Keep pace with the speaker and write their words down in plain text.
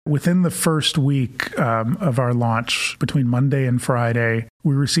Within the first week of our launch, between Monday and Friday,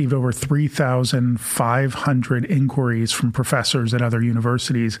 we received over 3,500 inquiries from professors at other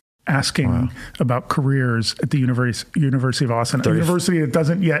universities asking about careers at the University of Austin, a university that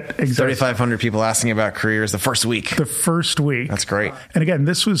doesn't yet exist. 3,500 people asking about careers the first week. That's great. And again,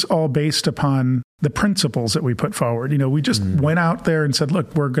 this was all based upon the principles that we put forward. We just went out there and said,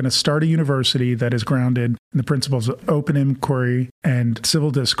 look, we're going to start a university that is grounded in the principles of open inquiry and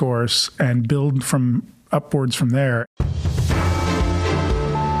civil discourse and build upwards from there.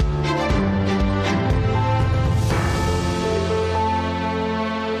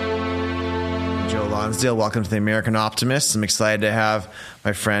 Lonsdale, welcome to the American Optimist. I'm excited to have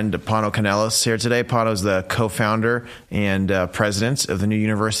my friend Pano Kanelos here today. Pano is the co-founder and president of the new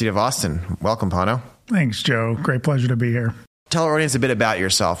University of Austin. Welcome, Pano. Thanks, Joe. Great pleasure to be here. Tell our audience a bit about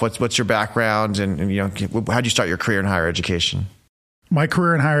yourself. What's your background, and how'd you start your career in higher education? My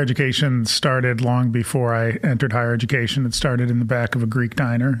career in higher education started long before I entered higher education. It started in the back of a Greek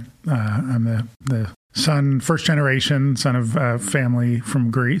diner. I'm the first generation son of a family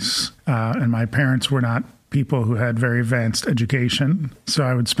from Greece, and my parents were not people who had very advanced education. So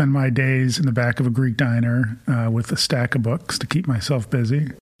I would spend my days in the back of a Greek diner with a stack of books to keep myself busy,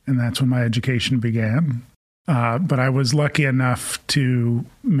 and that's when my education began. But I was lucky enough to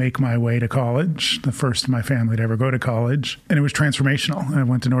make my way to college, the first in my family to ever go to college. And it was transformational. I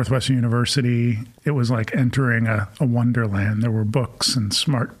went to Northwestern University. It was like entering a wonderland. There were books and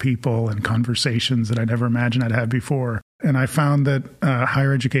smart people and conversations that I never imagined I'd had before. And I found that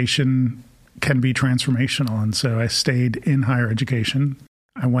higher education can be transformational. And so I stayed in higher education.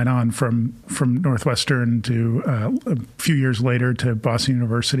 I went on from Northwestern to a few years later to Boston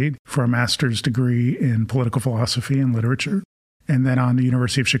University for a master's degree in political philosophy and literature, and then on the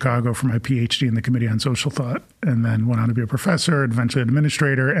University of Chicago for my PhD in the Committee on Social Thought, and then went on to be a professor, eventually an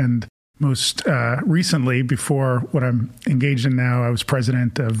administrator, and most recently, before what I'm engaged in now, I was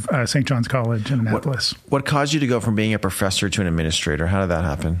president of St. John's College in Annapolis. What caused you to go from being a professor to an administrator? How did that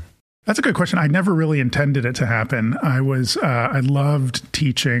happen? That's a good question. I never really intended it to happen. I loved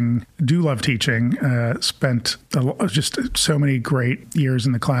teaching, do love teaching, spent just so many great years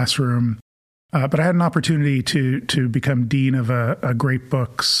in the classroom. But I had an opportunity to become dean of a Great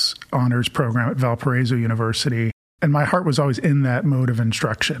Books honors program at Valparaiso University. And my heart was always in that mode of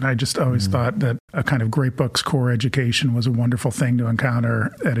instruction. I just always thought that a kind of Great Books core education was a wonderful thing to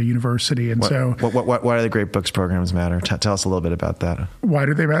encounter at a university. And why do the Great Books programs matter? Tell us a little bit about that. Why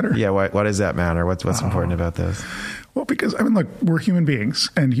do they matter? Yeah, why does that matter? What's important about those? Well, because, look, we're human beings,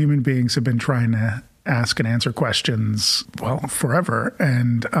 and human beings have been trying to ask and answer questions, forever.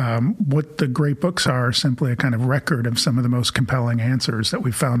 And what the Great Books are simply a kind of record of some of the most compelling answers that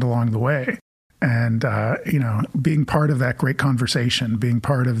we've found along the way. And, being part of that great conversation, being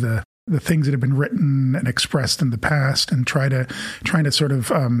part of the things that have been written and expressed in the past, and trying to sort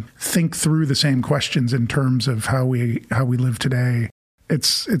of think through the same questions in terms of how we live today.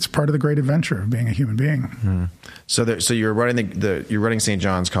 It's part of the great adventure of being a human being. Mm-hmm. So you're running St.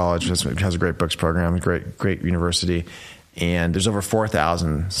 John's College, which has a Great Books program, great university. And there's over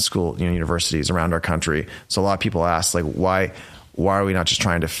 4,000 universities around our country. So a lot of people ask, why are we not just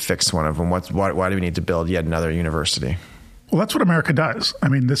trying to fix one of them? Why do we need to build yet another university? Well, that's what America does.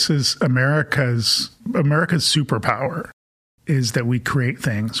 This is America's superpower, is that we create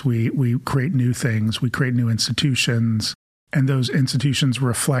things. We create new things. We create new institutions. And those institutions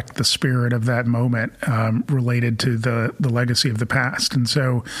reflect the spirit of that moment related to the legacy of the past. And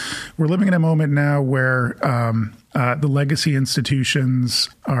so we're living in a moment now where the legacy institutions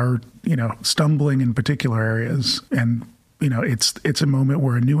are, stumbling in particular areas. And it's a moment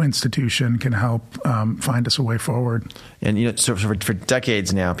where a new institution can help find us a way forward. And so for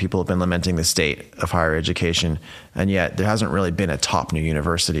decades now, people have been lamenting the state of higher education, and yet there hasn't really been a top new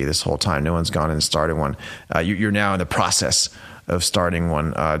university this whole time. No one's gone and started one. You're now in the process of starting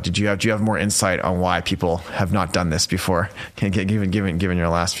one. Do you have more insight on why people have not done this before, given your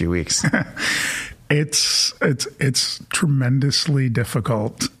last few weeks? It's tremendously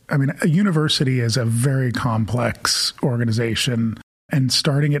difficult. A university is a very complex organization, and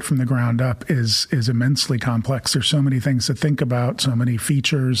starting it from the ground up is immensely complex. There's so many things to think about, so many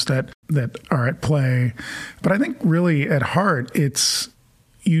features that are at play. But I think really at heart,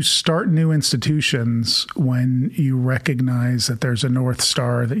 you start new institutions when you recognize that there's a North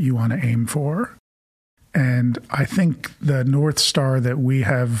Star that you want to aim for. And I think the North Star that we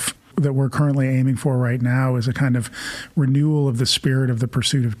have that we're currently aiming for right now is a kind of renewal of the spirit of the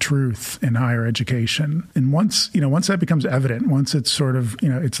pursuit of truth in higher education. And once that becomes evident, once it's sort of,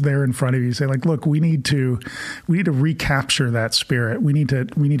 it's there in front of you, say like, look, we need to recapture that spirit. We need to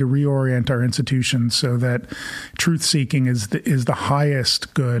reorient our institutions so that truth seeking is the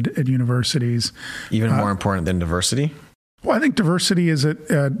highest good at universities. Even more important than diversity? Well, I think diversity is a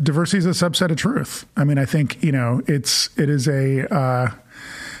subset of truth. I mean, I think it is a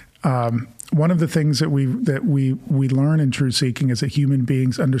one of the things that we learn in truth seeking is that human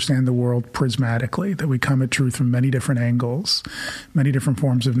beings understand the world prismatically. That we come at truth from many different angles, many different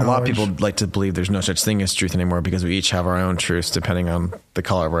forms of knowledge. A lot of people like to believe there's no such thing as truth anymore because we each have our own truths depending on the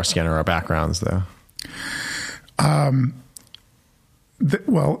color of our skin or our backgrounds, though.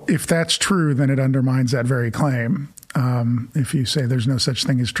 Well, if that's true, then it undermines that very claim. If you say there's no such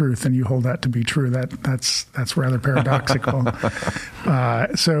thing as truth and you hold that to be true, that's rather paradoxical. I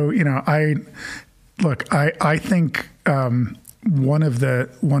think one of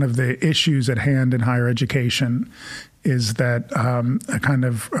the issues at hand in higher education is that a kind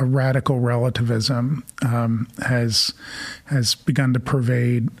of a radical relativism has begun to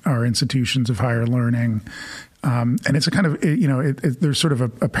pervade our institutions of higher learning. And it's a kind of, there's sort of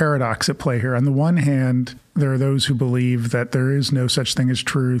a paradox at play here. On the one hand, there are those who believe that there is no such thing as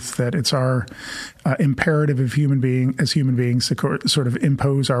truth, that it's our imperative as human beings to sort of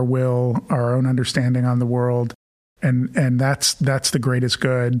impose our will, our own understanding on the world. And that's the greatest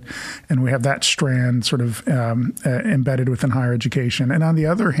good. And we have that strand sort of embedded within higher education. And on the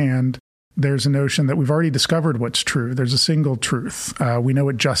other hand, there's a notion that we've already discovered what's true. There's a single truth. We know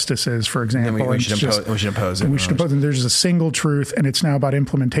what justice is, for example. We should impose it. We should impose it. There's a single truth, and it's now about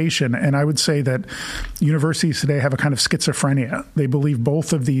implementation. And I would say that universities today have a kind of schizophrenia. They believe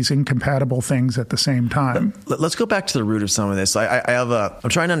both of these incompatible things at the same time. Let's go back to the root of some of this. I'm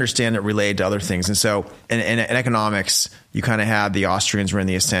trying to understand it related to other things. And so in economics, you kind of had the Austrians were in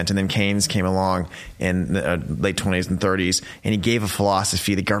the ascent, and then Keynes came along in the late 20s and 30s, and he gave a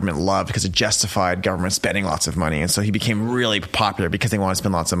philosophy the government loved because it justified government spending lots of money. And so he became really popular because they wanted to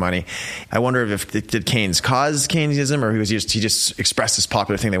spend lots of money. I wonder if did Keynes cause Keynesianism, or he just expressed this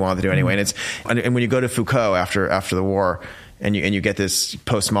popular thing they wanted to do anyway. And when you go to Foucault after the war, and you get this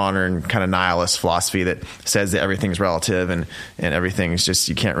postmodern kind of nihilist philosophy that says that everything's relative and everything's just,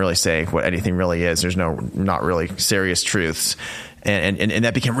 you can't really say what anything really is. There's not really serious truths. And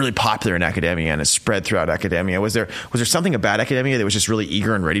that became really popular in academia, and it spread throughout academia. Was there something about academia that was just really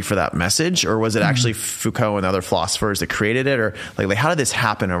eager and ready for that message? Or was it actually Foucault and other philosophers that created it? Or like how did this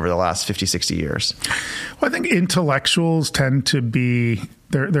happen over the last 50, 60 years? Well, I think intellectuals tend to be,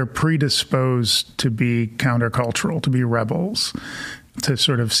 they're predisposed to be countercultural, to be rebels, to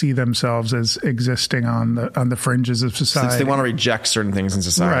sort of see themselves as existing on the fringes of society. Since they want to reject certain things in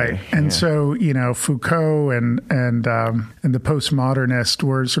society. Right. And so, Foucault and the postmodernists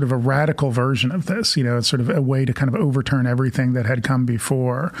were sort of a radical version of this, it's sort of a way to kind of overturn everything that had come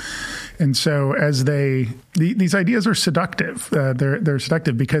before. And so as these ideas are seductive. They're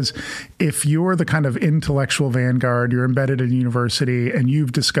seductive because if you're the kind of intellectual vanguard, you're embedded in university and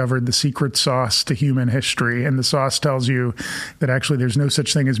you've discovered the secret sauce to human history, and the sauce tells you that actually there's no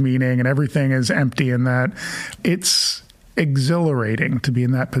such thing as meaning and everything is empty, and that it's exhilarating to be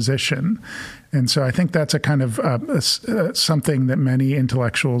in that position. And so I think that's a kind of something that many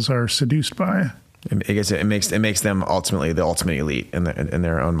intellectuals are seduced by. I guess it makes them ultimately the ultimate elite in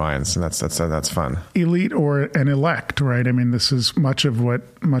their own minds, and that's fun. Elite or an elect, right? I mean, this is much of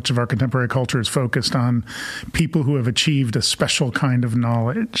our contemporary culture is focused on people who have achieved a special kind of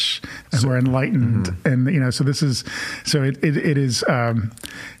knowledge and who are enlightened, and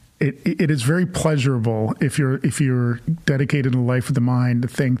It is very pleasurable if you're dedicated to the life of the mind to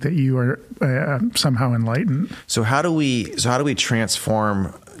think that you are somehow enlightened. So how do we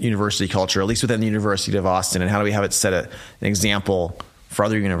transform university culture, at least within the University of Austin, and how do we have it set an example for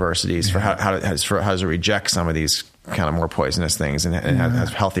other universities for how to reject some of these kind of more poisonous things and have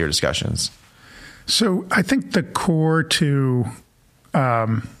healthier discussions? So I think the core to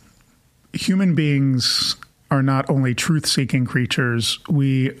human beings are not only truth-seeking creatures,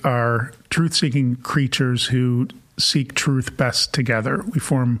 we are truth-seeking creatures who seek truth best together. We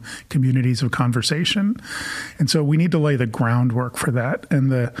form communities of conversation. And so we need to lay the groundwork for that.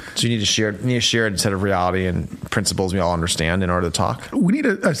 So you need a shared set of reality and principles we all understand in order to talk? We need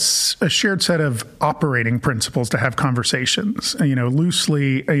a shared set of operating principles to have conversations.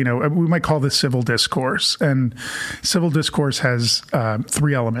 Loosely, we might call this civil discourse. And civil discourse has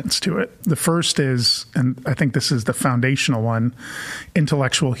three elements to it. The first is, and I think this is the foundational one,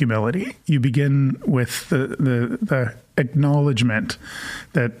 intellectual humility. You begin with the the acknowledgement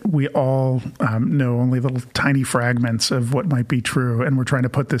that we all know only little tiny fragments of what might be true, and we're trying to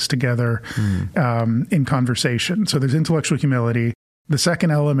put this together in conversation. So there's intellectual humility. The second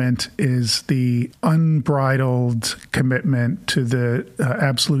element is the unbridled commitment to the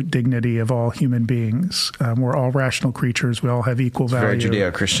absolute dignity of all human beings. We're all rational creatures. We all have equal value. Very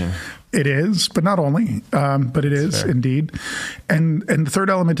Judeo-Christian. It is, but not only, but it is indeed. And the third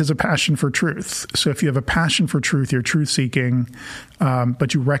element is a passion for truth. So if you have a passion for truth, you're truth seeking,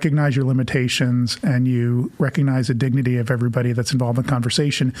 but you recognize your limitations and you recognize the dignity of everybody that's involved in the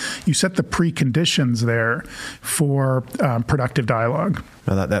conversation, you set the preconditions there for productive dialogue.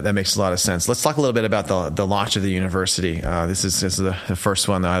 Well, that makes a lot of sense. Let's talk a little bit about the launch of the university. This is the first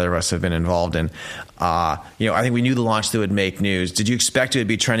one that either of us have been involved in. I think we knew the launch that would make news. Did you expect it to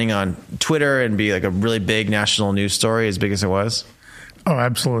be trending on Twitter and be like a really big national news story as big as it was? Oh,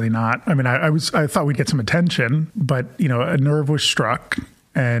 absolutely not. I mean, I thought we'd get some attention, but a nerve was struck.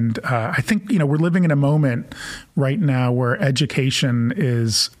 And I think, we're living in a moment right now where education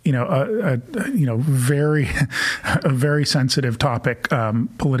is, a very sensitive topic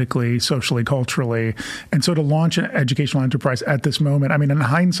politically, socially, culturally. And so to launch an educational enterprise at this moment, I mean, in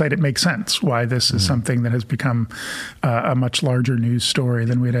hindsight, it makes sense why this is something that has become a much larger news story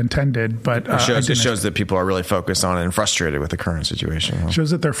than we had intended. But it shows that people are really focused on it and frustrated with the current situation. It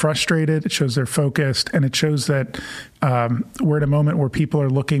shows that they're frustrated. It shows they're focused. And it shows that we're at a moment where people are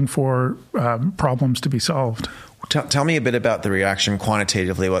looking for problems to be solved. Tell me a bit about the reaction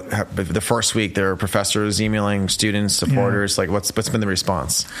quantitatively. The first week, there were professors emailing students, supporters. Like, what's been the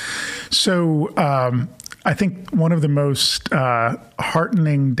response? So I think one of the most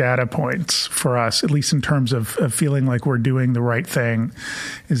heartening data points for us, at least in terms of feeling like we're doing the right thing,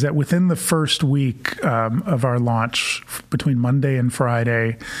 is that within the first week of our launch, between Monday and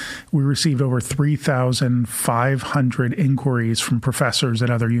Friday, we received over 3,500 inquiries from professors at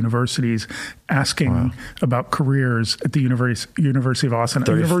other universities asking about careers at the University of Austin,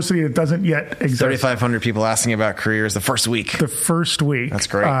 a university that doesn't yet exist. 3,500 people asking about careers the first week. That's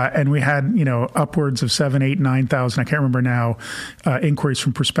great. And we had, upwards of 7,000, 8,000, 9,000, I can't remember now, inquiries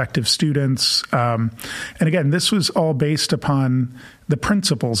from prospective students. And again, this was all based upon the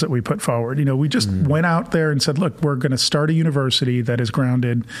principles that we put forward. We just went out there and said, look, we're going to start a university that is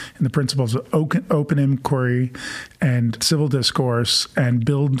grounded in the principles of open inquiry and civil discourse and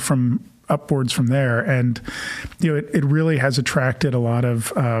build upwards from there. And, it really has attracted a lot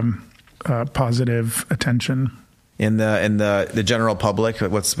of positive attention. In the general public,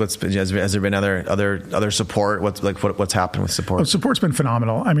 has there been other support? What's happened with support? Well, support's been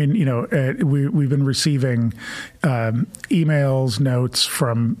phenomenal. I mean, we've been receiving emails, notes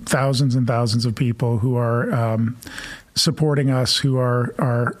from thousands and thousands of people who are supporting us, who are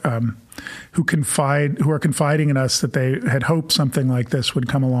confiding in us that they had hoped something like this would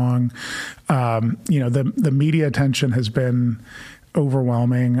come along. The media attention has been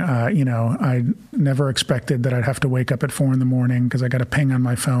overwhelming. I never expected that I'd have to wake up at 4 a.m. because I got a ping on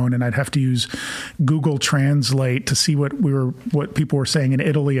my phone, and I'd have to use Google Translate to see what people were saying in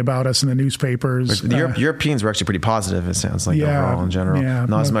Italy about us in the newspapers. The Europeans were actually pretty positive. It sounds like overall in general,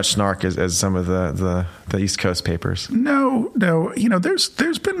 not as much snark as some of the East Coast papers. No.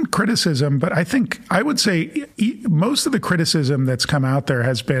 There's been criticism, but I would say most of the criticism that's come out there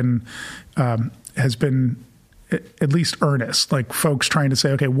has been at least earnest, like folks trying to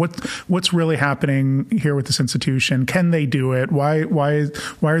say, okay, what's really happening here with this institution? Can they do it? Why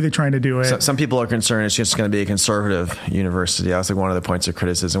are they trying to do it? Some people are concerned it's just going to be a conservative university. That was like one of the points of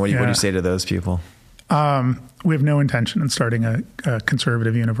criticism. What do you say to those people? We have no intention in starting a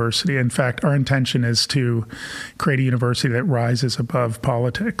conservative university. In fact, our intention is to create a university that rises above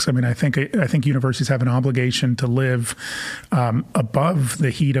politics. I mean, I think universities have an obligation to live above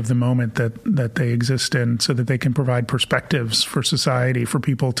the heat of the moment that they exist in, so that they can provide perspectives for society, for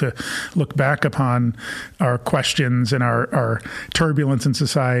people to look back upon our questions and our turbulence in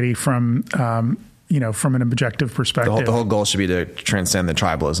society from an objective perspective. The whole goal should be to transcend the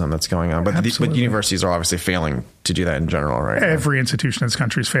tribalism that's going on. But universities are obviously failing to do that in general, right? Every institution in this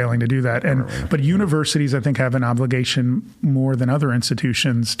country is failing to do that. But universities, I think, have an obligation more than other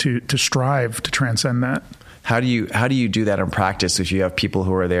institutions to strive to transcend that. How do you do that in practice if you have people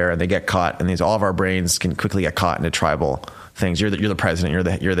who are there and they get caught, and all of our brains can quickly get caught into tribal things? You're the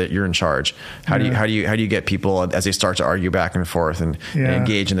president. You're in charge. How do you get people as they start to argue back and forth and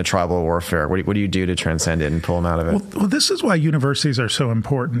engage in the tribal warfare? What do you do to transcend it and pull them out of it? Well, this is why universities are so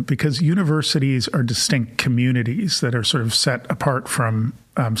important, because universities are distinct communities that are sort of set apart from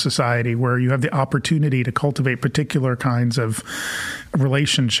society where you have the opportunity to cultivate particular kinds of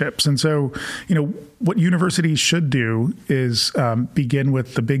relationships. And so, what universities should do is begin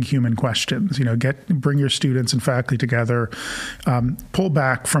with the big human questions. Bring your students and faculty together, pull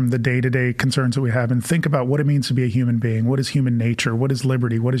back from the day-to-day concerns that we have, and think about what it means to be a human being. What is human nature? What is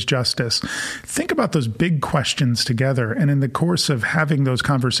liberty? What is justice? Think about those big questions together. And in the course of having those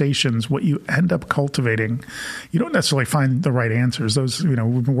conversations, what you end up cultivating, you don't necessarily find the right answers. Those, we've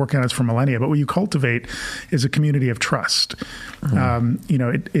been working on this for millennia, but what you cultivate is a community of trust.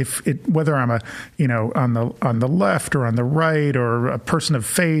 Whether I'm on the left or on the right, or a person of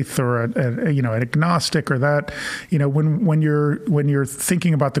faith, or an agnostic, or that, when you're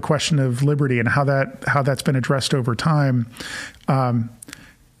thinking about the question of liberty and how that's been addressed over time,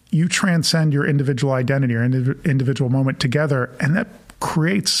 you transcend your individual identity or individual moment together, and that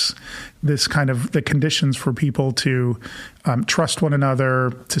creates this kind of the conditions for people to trust one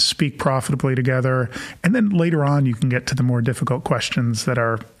another, to speak profitably together. And then later on, you can get to the more difficult questions that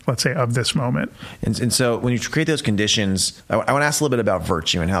are, let's say, of this moment. And so when you create those conditions, I want to ask a little bit about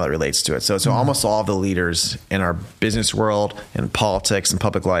virtue and how that relates to it. So almost all of the leaders in our business world, in politics and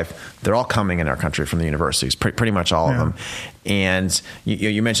public life, they're all coming in our country from the universities, pretty much all of them. And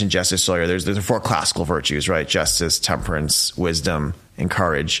you mentioned justice earlier. There's the 4 classical virtues, right? Justice, temperance, wisdom, and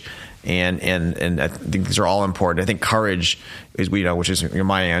courage. And I think these are all important. I think courage is, which is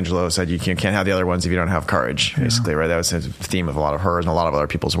Maya Angelou said, you can't have the other ones if you don't have courage, basically, right? That was the theme of a lot of hers and a lot of other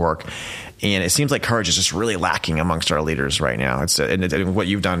people's work. And it seems like courage is just really lacking amongst our leaders right now. And what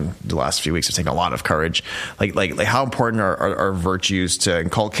you've done the last few weeks has taken a lot of courage. Like how important are virtues to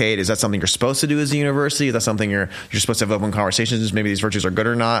inculcate? Is that something you're supposed to do as a university? Is that something you're supposed to have open conversations? Maybe these virtues are good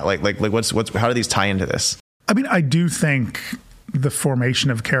or not? How do these tie into this? I mean, I do think the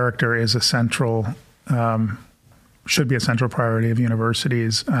formation of character is a central, should be a central priority of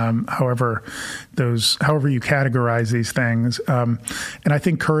universities. However you categorize these things, and I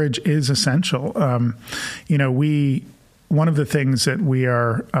think courage is essential. One of the things that we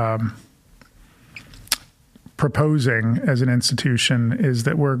are proposing as an institution is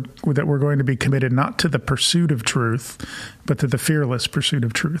that we're going to be committed not to the pursuit of truth, but to the fearless pursuit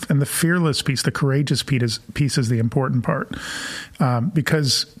of truth. And the fearless piece, the courageous piece is the important part,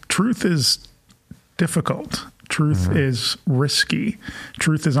 because truth is difficult. Truth is risky.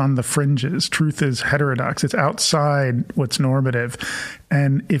 Truth is on the fringes. Truth is heterodox. It's outside what's normative.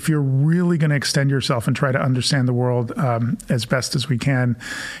 And if you're really going to extend yourself and try to understand the world as best as we can,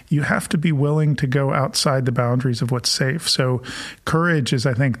 you have to be willing to go outside the boundaries of what's safe. So courage is,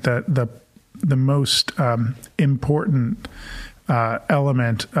 I think, the most important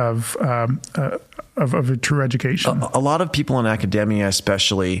element of a true education. A lot of people in academia,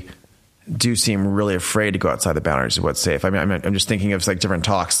 especially, do seem really afraid to go outside the boundaries of what's safe. I mean, I'm just thinking of different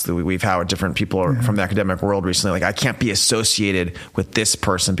talks that we've had with different people from the academic world recently. I can't be associated with this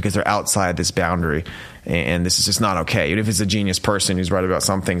person because they're outside this boundary. And this is just not okay. Even if it's a genius person who's right about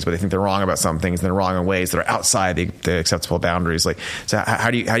some things, but they think they're wrong about some things, and they're wrong in ways that are outside the acceptable boundaries. So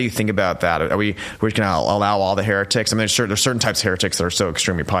how do you think about that? Are we going to allow all the heretics? I mean, there's certain types of heretics that are so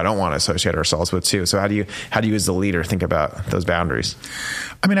extreme we probably don't want to associate ourselves with too. So how do you as the leader think about those boundaries?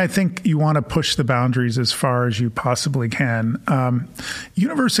 I mean, I think you want to push the boundaries as far as you possibly can.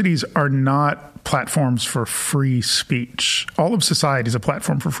 Universities are not platforms for free speech. All of society is a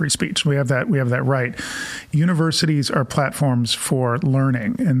platform for free speech. We have that right. Universities are platforms for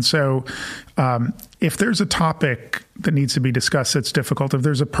learning. And so if there's a topic that needs to be discussed that's difficult, if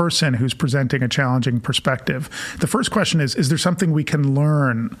there's a person who's presenting a challenging perspective, the first question is there something we can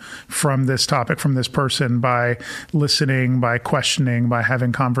learn from this topic, from this person, by listening, by questioning, by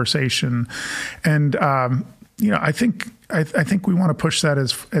having conversation? And I think we want to push that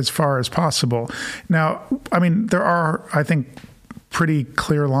as far as possible. Now, I mean, there are, I think, pretty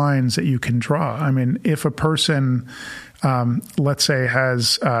clear lines that you can draw. I mean, if a person, let's say,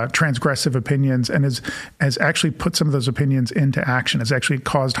 has transgressive opinions and has actually put some of those opinions into action, has actually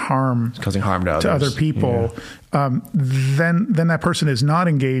causing harm to other people, then that person is not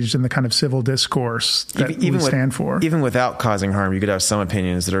engaged in the kind of civil discourse that we stand for. Even without causing harm, you could have some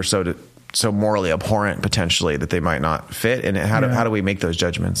opinions that are so morally abhorrent potentially that they might not fit. And how do we make those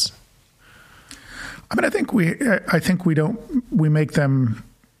judgments? I mean, I think we make them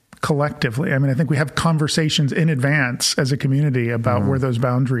collectively. I mean, I think we have conversations in advance as a community about where those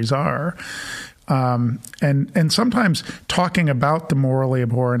boundaries are. And sometimes talking about the morally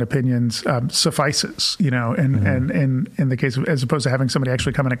abhorrent opinions suffices, and in the case of, as opposed to having somebody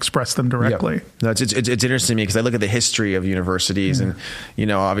actually come and express them directly. Yep. No, it's interesting to me because I look at the history of universities, and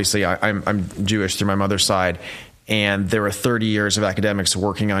obviously I'm Jewish through my mother's side, And there were 30 years of academics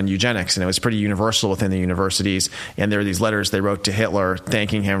working on eugenics, and it was pretty universal within the universities. And there were these letters they wrote to Hitler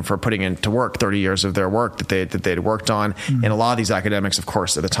thanking him for putting into work 30 years of their work that they'd worked on. Mm-hmm. And a lot of these academics, of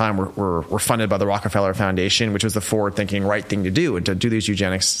course, at the time were funded by the Rockefeller Foundation, which was the forward-thinking right thing to do, and to do these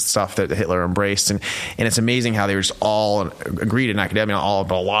eugenics stuff that Hitler embraced. And it's amazing how they were just all agreed in academia,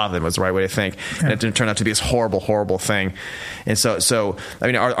 but a lot of them was the right way to think. Yeah. And it didn't turn out to be this horrible, horrible thing. And so I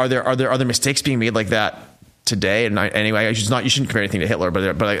mean, are there other mistakes being made like that today? And anyway, you shouldn't compare anything to Hitler,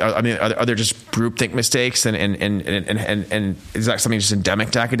 but I mean, are there just groupthink mistakes, and is that something just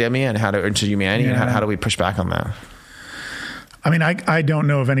endemic to academia and to humanity? Yeah. And how do we push back on that? I mean, I don't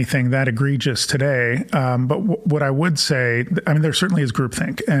know of anything that egregious today, but what I would say, I mean, there certainly is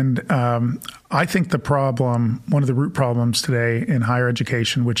groupthink, and I think one of the root problems today in higher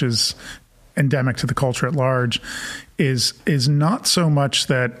education, which is endemic to the culture at large, is not so much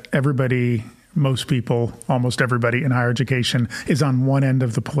that most people, almost everybody in higher education is on one end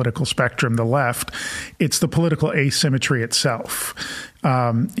of the political spectrum, the left. It's the political asymmetry itself.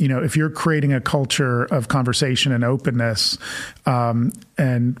 If you're creating a culture of conversation and openness,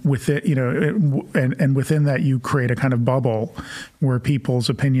 and with it, and within that you create a kind of bubble where people's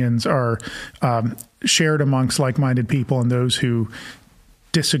opinions are shared amongst like-minded people, and those who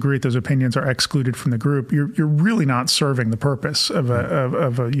disagree with those opinions are excluded from the group, you're really not serving the purpose of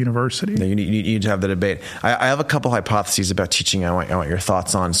a university. No, you need to have the debate. I have a couple hypotheses about teaching I want your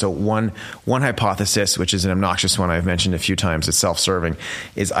thoughts on. So one hypothesis, which is an obnoxious one I've mentioned a few times, it's self-serving,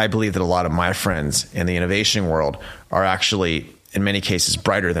 is I believe that a lot of my friends in the innovation world are actually, in many cases,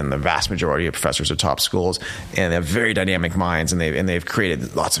 brighter than the vast majority of professors at top schools, and they have very dynamic minds, and they've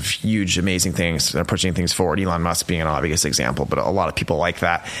created lots of huge, amazing things. They're pushing things forward. Elon Musk being an obvious example, but a lot of people like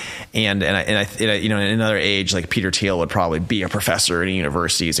that. And I in another age, like Peter Thiel would probably be a professor at a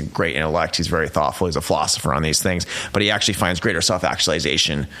university. He's a great intellect. He's very thoughtful. He's a philosopher on these things, but he actually finds greater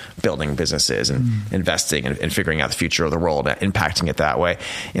self-actualization building businesses and investing and figuring out the future of the world, impacting it that way.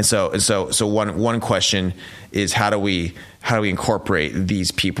 And so one question is, how do we incorporate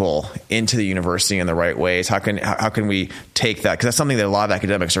these people into the university in the right ways? How can we take that? Because that's something that a lot of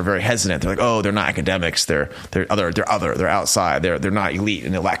academics are very hesitant. They're like, oh, they're not academics. They're other. They're outside. They're not elite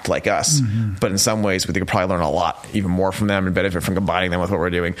and elect like us. Mm-hmm. But in some ways, we could probably learn a lot, even more from them, and benefit from combining them with what we're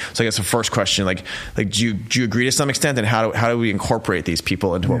doing. So I guess the first question, like do you agree to some extent? And how do we incorporate these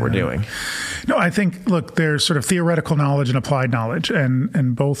people into what we're doing? No, I think, look, there's sort of theoretical knowledge and applied knowledge,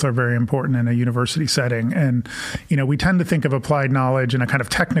 and both are very important in a university setting. And we tend to think of applied knowledge in a kind of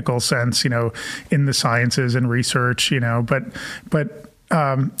technical sense, in the sciences and research, but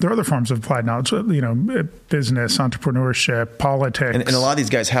there are other forms of applied knowledge, business, entrepreneurship, politics. And a lot of these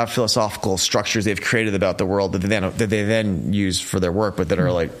guys have philosophical structures they've created about the world that they then use for their work, but that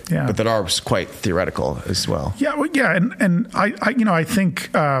are but that are quite theoretical as well. Yeah. Well, yeah. And I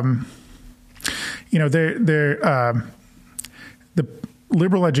think, the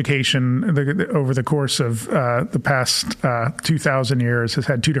liberal education over the course of the past 2,000 years has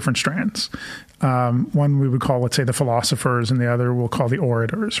had two different strands. One we would call, let's say, the philosophers, and the other we'll call the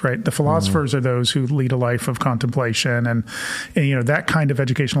orators, right? The philosophers are those who lead a life of contemplation, and that kind of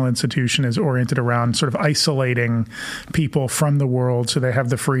educational institution is oriented around sort of isolating people from the world so they have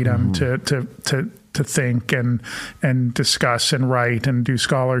the freedom to think and discuss and write and do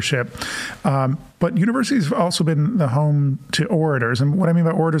scholarship. But universities have also been the home to orators. And what I mean by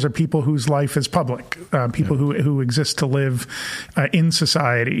orators are people whose life is public, people who exist to live in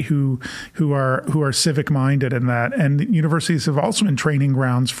society, who are civic minded in that. And universities have also been training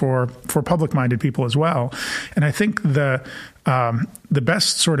grounds for public minded people as well. And I think the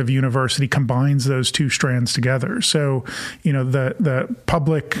best sort of university combines those two strands together. So, the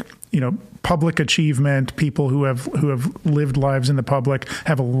public achievement, people who have lived lives in the public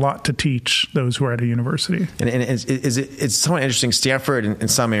have a lot to teach those who are at a university. And it's somewhat interesting. Stanford, in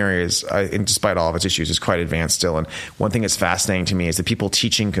some areas, and despite all of its issues, is quite advanced still. And one thing that's fascinating to me is the people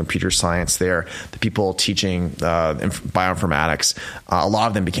teaching computer science there, the people teaching bioinformatics, a lot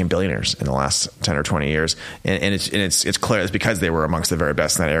of them became billionaires in the last 10 or 20 years. And it's clear it's because they were amongst the very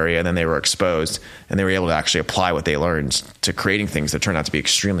best in that area, and then they were exposed, and they were able to actually apply what they learned to creating things that turned out to be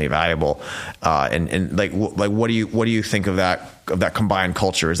extremely valuable. What do you think of that combined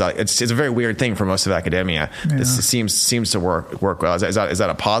culture? Is that it's a very weird thing for most of academia. Yeah. This seems to work well. Is that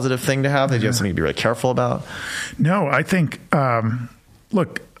a positive thing to have? That you have something to be really careful about? No, I think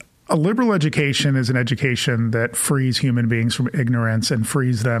look, a liberal education is an education that frees human beings from ignorance and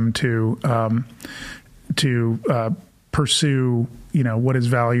frees them to pursue what is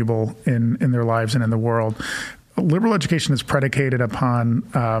valuable in their lives and in the world. Liberal education is predicated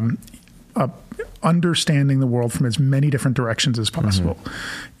upon understanding the world from as many different directions as possible.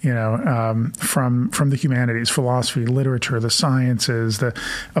 From the humanities, philosophy, literature, the sciences, the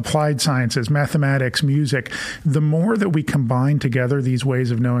applied sciences, mathematics, music. The more that we combine together these ways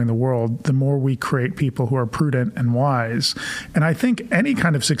of knowing the world, the more we create people who are prudent and wise. And I think any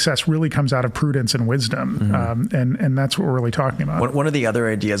kind of success really comes out of prudence and wisdom. And that's what we're really talking about. One of the other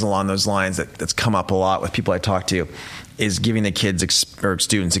ideas along those lines that's come up a lot with people I talk to is giving the kids or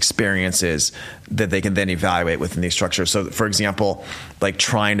students experiences that they can then evaluate within these structures. So, for example, like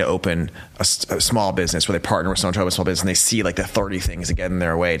trying to open a small business where they partner with someone to open a small business and they see like the 30 things that get in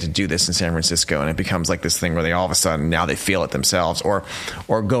their way to do this in San Francisco, and it becomes like this thing where they all of a sudden now they feel it themselves, or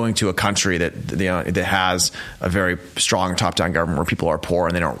going to a country that has a very strong top-down government where people are poor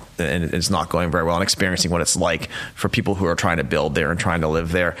and and it's not going very well, and experiencing what it's like for people who are trying to build there and trying to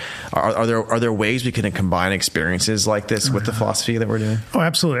live there. Are there ways we can combine experiences like this with the philosophy that we're doing? Oh,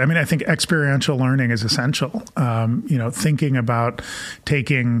 absolutely. I mean, I think experiential learning is essential. Thinking about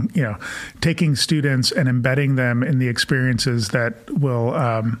taking students and embedding them in the experiences that will,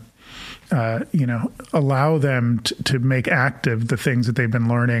 allow them to make active the things that they've been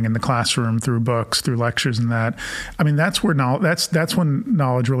learning in the classroom through books, through lectures, and that. I mean, that's where that's when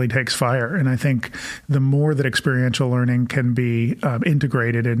knowledge really takes fire. And I think the more that experiential learning can be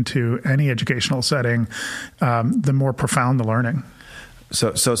integrated into any educational setting, the more profound the learning.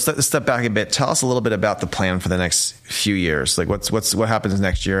 So step back a bit. Tell us a little bit about the plan for the next few years. Like what happens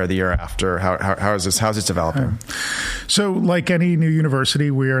next year or the year after? How's this developing? So like any new university,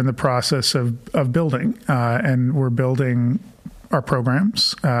 we are in the process of building, and we're building our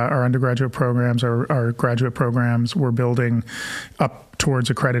programs, our undergraduate programs, our graduate programs. We're building up towards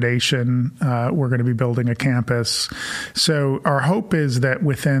accreditation. We're going to be building a campus. So our hope is that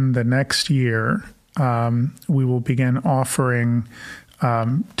within the next year, we will begin offering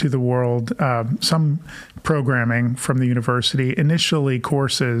to the world some programming from the university, initially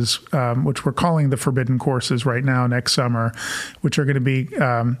courses, which we're calling the Forbidden Courses right now next summer, which are going to be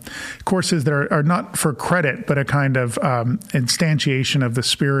courses that are not for credit, but a kind of instantiation of the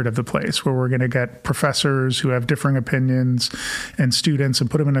spirit of the place, where we're going to get professors who have differing opinions and students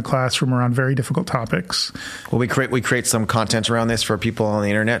and put them in a classroom around very difficult topics. Will we create some content around this for people on the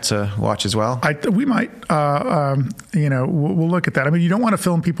internet to watch as well? We might, we'll look at that. I mean, you don't want to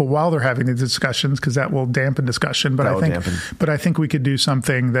film people while they're having the discussions because that will dampen discussion. But I think we could do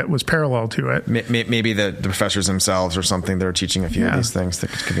something that was parallel to it. Maybe the professors themselves or something, they're teaching a few of these things that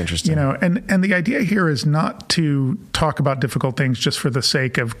could be interesting. And the idea here is not to talk about difficult things just for the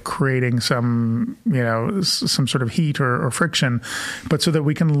sake of creating some sort of heat or friction, but so that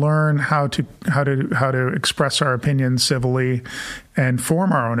we can learn how to express our opinions civilly and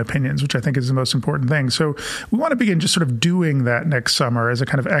form our own opinions, which I think is the most important thing. So we want to begin just sort of doing that next summer as a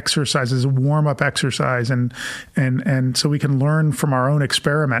kind of exercise, as a warm-up exercise, and so we can learn from our own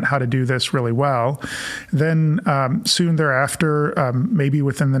experiment how to do this really well. Then soon thereafter, maybe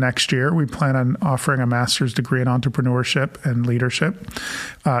within the next year, we plan on offering a master's degree in entrepreneurship and leadership,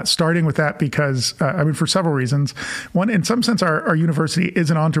 starting with that because, for several reasons. One, in some sense, our university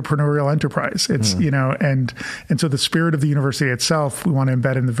is an entrepreneurial enterprise. It's, and so the spirit of the university itself, we want to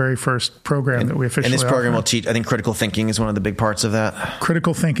embed in the very first program that we officially offer. And this program will teach, I think critical thinking is one of the big parts of that.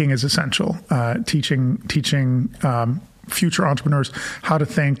 Critical thinking is essential. Teaching future entrepreneurs how to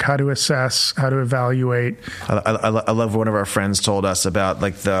think, how to assess, how to evaluate. I love what one of our friends told us about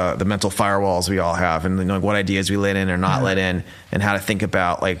like the mental firewalls we all have, and what ideas we let in or not let in, and how to think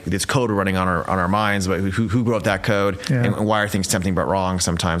about like this code running on our minds, but who wrote that code, and why are things tempting but wrong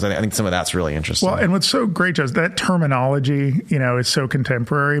sometimes. I think some of that's really interesting. Well, and what's so great, Joe, is that terminology, is so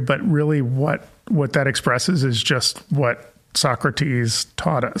contemporary, but really what that expresses is just what Socrates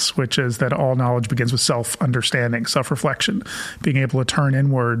taught us, which is that all knowledge begins with self-understanding, self-reflection, being able to turn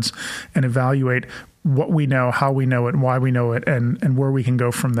inwards and evaluate what we know, how we know it, why we know it, and where we can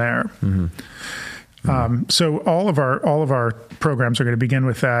go from there. So all of our programs are going to begin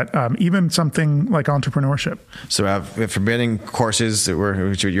with that, even something like entrepreneurship. So we have Forbidden Courses,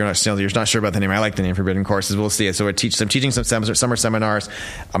 which you're not sure about the name. I like the name Forbidden Courses. We'll see it. So I'm teaching some summer seminars,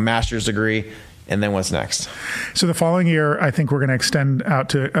 a master's degree. And then what's next? So the following year, I think we're going to extend out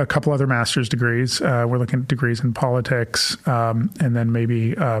to a couple other master's degrees. We're looking at degrees in politics, and then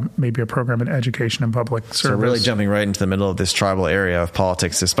maybe a program in education and public service. So really jumping right into the middle of this tribal area of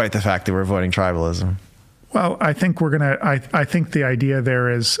politics, despite the fact that we're avoiding tribalism. Well, I think I think the idea there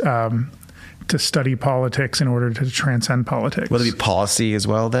is to study politics in order to transcend politics. Will it be policy as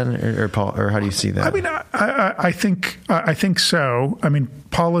well then, or how do you see that? I mean, I think so. I mean,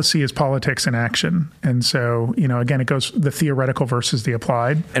 policy is politics in action, and so again, it goes the theoretical versus the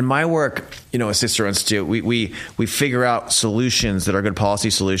applied. In my work, at Cicero Institute, we figure out solutions that are good policy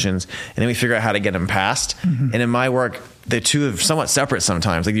solutions, and then we figure out how to get them passed. Mm-hmm. And in my work, the two are somewhat separate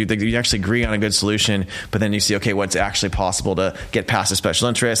sometimes. Like you actually agree on a good solution, but then you see, okay, what's actually possible to get past the special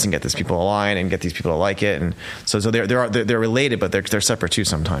interests and get these people aligned and get these people to like it. And so they're related, but they're separate too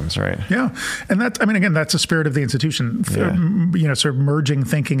sometimes, right? Yeah, and that's the spirit of the institution. Yeah. Sort of merging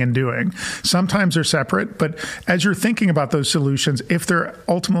thinking and doing. Sometimes they're separate, but as you're thinking about those solutions, if they're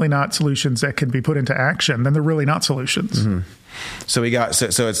ultimately not solutions that can be put into action, then they're really not solutions. Mm-hmm. So we got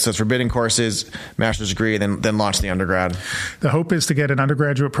so it's forbidden courses, master's degree, then launch the undergrad. The hope is to get an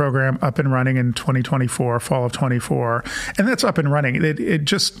undergraduate program up and running in 2024, fall of 24, and that's up and running. It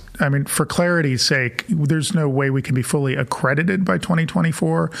just, for clarity's sake, there's no way we can be fully accredited by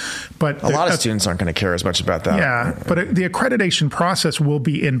 2024. But a lot of students aren't going to care as much about that. Yeah, but the accreditation process will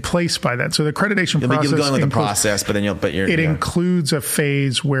be in place by then. So the accreditation process, you'll be going with the process, but then it includes a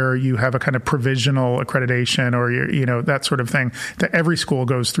phase where you have a kind of provisional accreditation or that sort of thing. That every school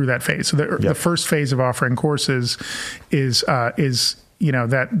goes through that phase. So the first phase of offering courses is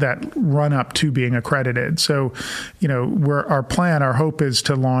that run up to being accredited. So, our hope is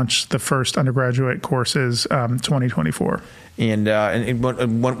to launch the first undergraduate courses 2024.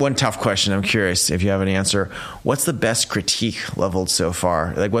 And one tough question, I'm curious if you have an answer. What's the best critique leveled so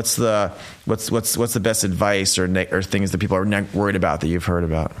far? Like, what's the best advice or things that people are worried about that you've heard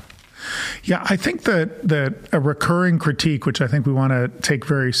about? Yeah, I think that a recurring critique, which I think we want to take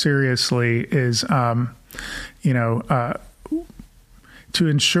very seriously, is, to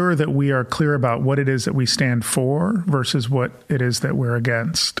ensure that we are clear about what it is that we stand for versus what it is that we're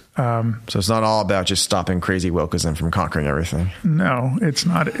against. So it's not all about just stopping crazy wokeism from conquering everything. No, it's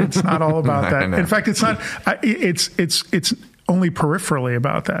not. It's not all about that. In fact, it's not. It's only peripherally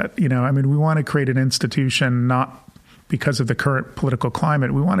about that. We want to create an institution not because of the current political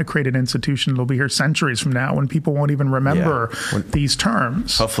climate. We want to create an institution that'll be here centuries from now when people won't even remember these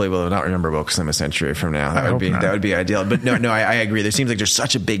terms. Hopefully we'll not remember wokeism a century from now. That would be ideal. But no, I agree. There seems like there's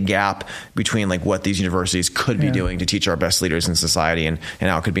such a big gap between like what these universities could be doing to teach our best leaders in society and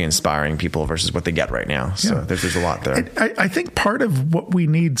how it could be inspiring people versus what they get right now. So there's a lot there. I think part of what we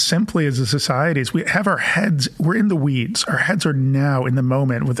need simply as a society is we have we're in the weeds. Our heads are now in the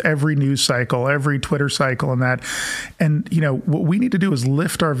moment with every news cycle, every Twitter cycle and that. And, what we need to do is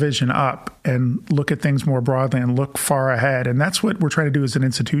lift our vision up and look at things more broadly and look far ahead. And that's what we're trying to do as an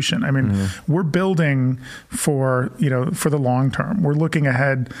institution. We're building for the long term. We're looking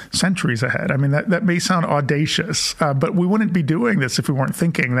ahead, centuries ahead. That may sound audacious, but we wouldn't be doing this if we weren't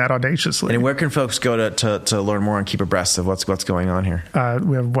thinking that audaciously. And where can folks go to learn more and keep abreast of what's going on here?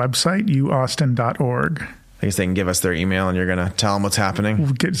 We have a website, uaustin.org. I guess they can give us their email and you're going to tell them what's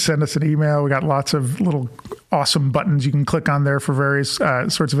happening. Send us an email. We got lots of little awesome buttons you can click on there for various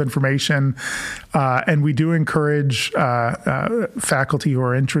sorts of information. And we do encourage faculty who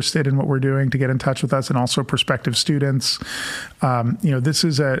are interested in what we're doing to get in touch with us, and also prospective students. This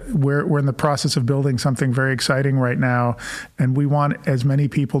is we're in the process of building something very exciting right now, and we want as many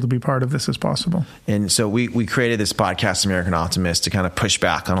people to be part of this as possible. And so we created this podcast, American Optimist, to kind of push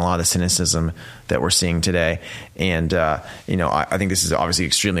back on a lot of the cynicism that we're seeing today. And, I think this is obviously an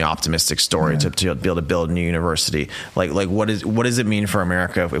extremely optimistic story to be able to build a new university. Like what does it mean for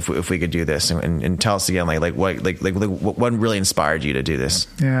America if we could do this? And tell us again, what really inspired you to do this?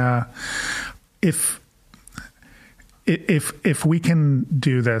 Yeah. If we can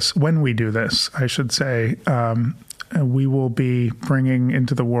do this, when we do this, I should say, we will be bringing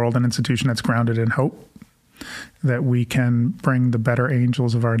into the world an institution that's grounded in hope, that we can bring the better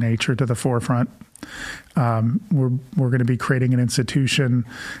angels of our nature to the forefront. We're going to be creating an institution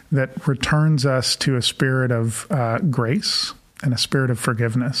that returns us to a spirit of grace and a spirit of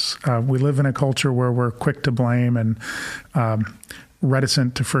forgiveness. We live in a culture where we're quick to blame and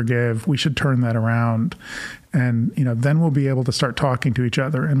reticent to forgive. We should turn that around. And, then we'll be able to start talking to each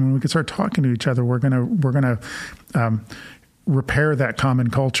other. And when we can start talking to each other, we're going to repair that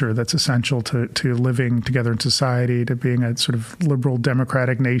common culture that's essential to living together in society, to being a sort of liberal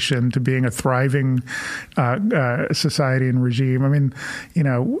democratic nation, to being a thriving society and regime.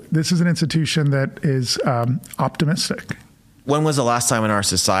 This is an institution that is optimistic. When was the last time in our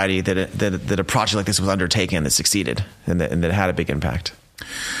society that a project like this was undertaken that succeeded and that had a big impact?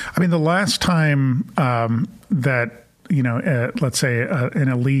 The last time that, let's say an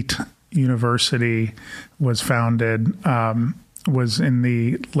elite university was founded, was in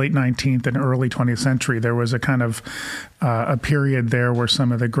the late 19th and early 20th century. There was a kind of a period there where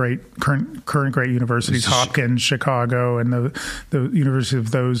some of the current great universities, Hopkins, Chicago, and the universities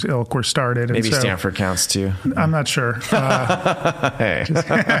of those ilk were started. Maybe and so, Stanford counts too. I'm not sure.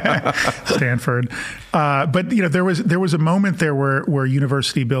 Stanford. But there was a moment there where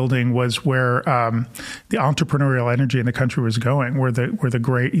university building was where the entrepreneurial energy in the country was going, where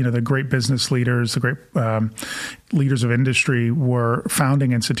the great business leaders, the great leaders of industry were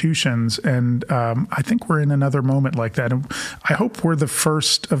founding institutions, and I think we're in another moment like that. And I hope we're the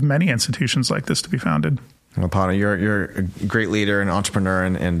first of many institutions like this to be founded. Well, Panno, you're a great leader and entrepreneur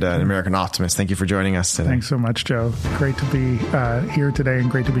and an American optimist. Thank you for joining us today. Thanks so much, Joe. Great to be here today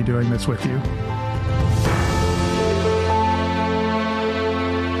and great to be doing this with you.